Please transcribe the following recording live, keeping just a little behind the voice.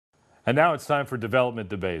And now it's time for Development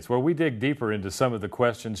Debates, where we dig deeper into some of the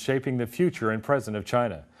questions shaping the future and present of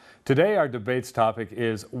China. Today, our debate's topic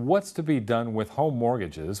is what's to be done with home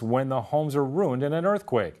mortgages when the homes are ruined in an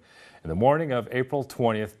earthquake. In the morning of April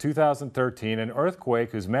 20th, 2013, an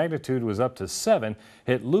earthquake whose magnitude was up to 7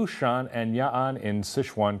 hit Lushan and Ya'an in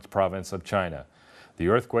Sichuan province of China. The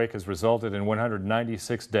earthquake has resulted in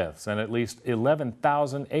 196 deaths and at least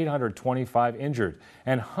 11,825 injured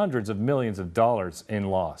and hundreds of millions of dollars in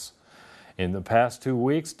loss. In the past 2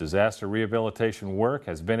 weeks, disaster rehabilitation work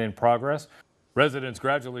has been in progress. Residents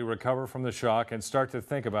gradually recover from the shock and start to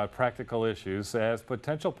think about practical issues as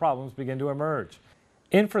potential problems begin to emerge.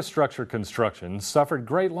 Infrastructure construction suffered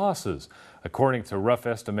great losses. According to rough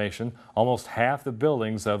estimation, almost half the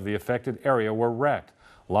buildings of the affected area were wrecked.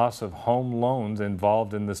 Loss of home loans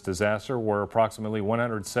involved in this disaster were approximately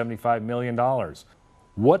 $175 million.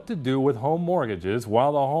 What to do with home mortgages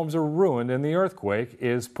while the homes are ruined in the earthquake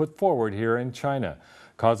is put forward here in China,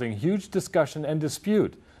 causing huge discussion and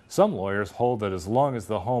dispute. Some lawyers hold that as long as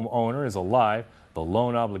the homeowner is alive, the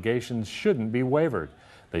loan obligations shouldn't be waived.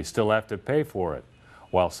 They still have to pay for it.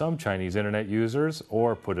 While some Chinese internet users,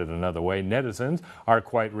 or put it another way, netizens, are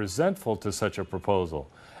quite resentful to such a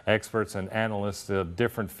proposal. Experts and analysts of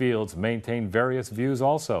different fields maintain various views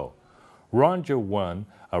also. Ron Wen,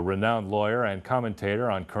 a renowned lawyer and commentator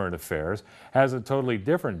on current affairs, has a totally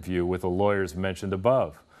different view with the lawyers mentioned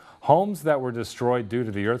above. Homes that were destroyed due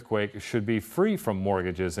to the earthquake should be free from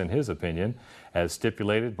mortgages, in his opinion. As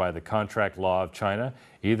stipulated by the contract law of China,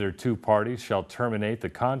 either two parties shall terminate the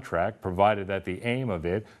contract provided that the aim of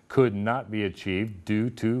it could not be achieved due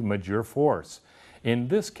to majeure force. In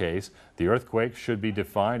this case, the earthquake should be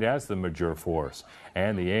defined as the majeure force,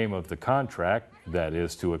 and the aim of the contract, that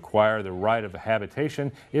is to acquire the right of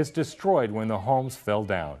habitation, is destroyed when the homes fell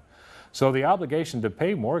down. So the obligation to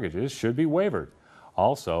pay mortgages should be waived.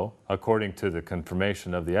 Also, according to the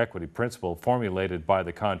confirmation of the equity principle formulated by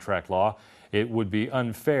the contract law, it would be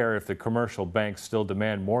unfair if the commercial banks still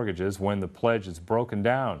demand mortgages when the pledge is broken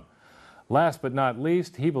down. Last but not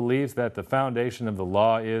least, he believes that the foundation of the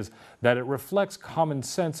law is that it reflects common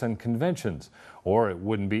sense and conventions, or it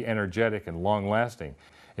wouldn't be energetic and long-lasting.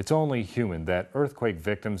 It's only human that earthquake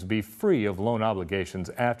victims be free of loan obligations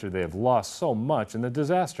after they have lost so much in the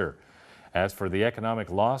disaster. As for the economic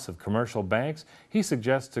loss of commercial banks, he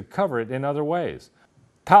suggests to cover it in other ways.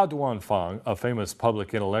 Tao Duanfang, a famous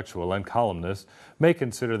public intellectual and columnist, may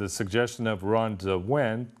consider the suggestion of Ron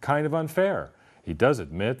Wen kind of unfair. He does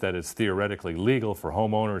admit that it's theoretically legal for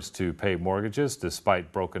homeowners to pay mortgages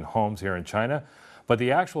despite broken homes here in China, but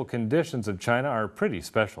the actual conditions of China are pretty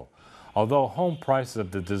special. Although home prices of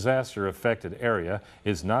the disaster-affected area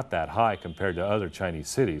is not that high compared to other Chinese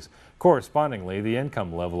cities, correspondingly, the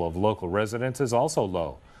income level of local residents is also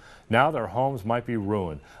low. Now their homes might be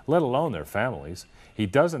ruined, let alone their families. He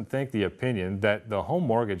doesn't think the opinion that the home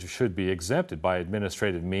mortgage should be exempted by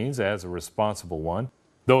administrative means as a responsible one.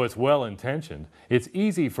 Though it's well-intentioned, it's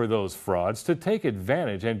easy for those frauds to take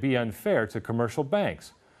advantage and be unfair to commercial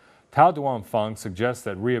banks. Tao Duanfang suggests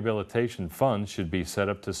that rehabilitation funds should be set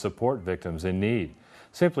up to support victims in need,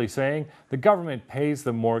 simply saying the government pays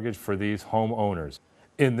the mortgage for these homeowners.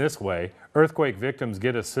 In this way, earthquake victims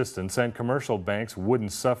get assistance and commercial banks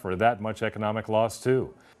wouldn't suffer that much economic loss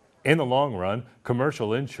too. In the long run,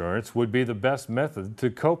 commercial insurance would be the best method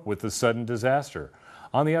to cope with the sudden disaster.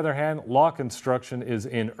 On the other hand, law construction is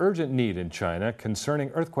in urgent need in China concerning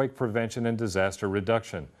earthquake prevention and disaster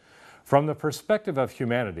reduction. From the perspective of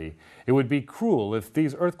humanity, it would be cruel if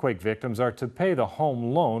these earthquake victims are to pay the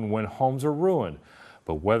home loan when homes are ruined.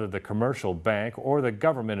 But whether the commercial bank or the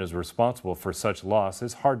government is responsible for such loss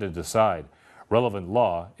is hard to decide. Relevant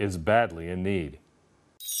law is badly in need.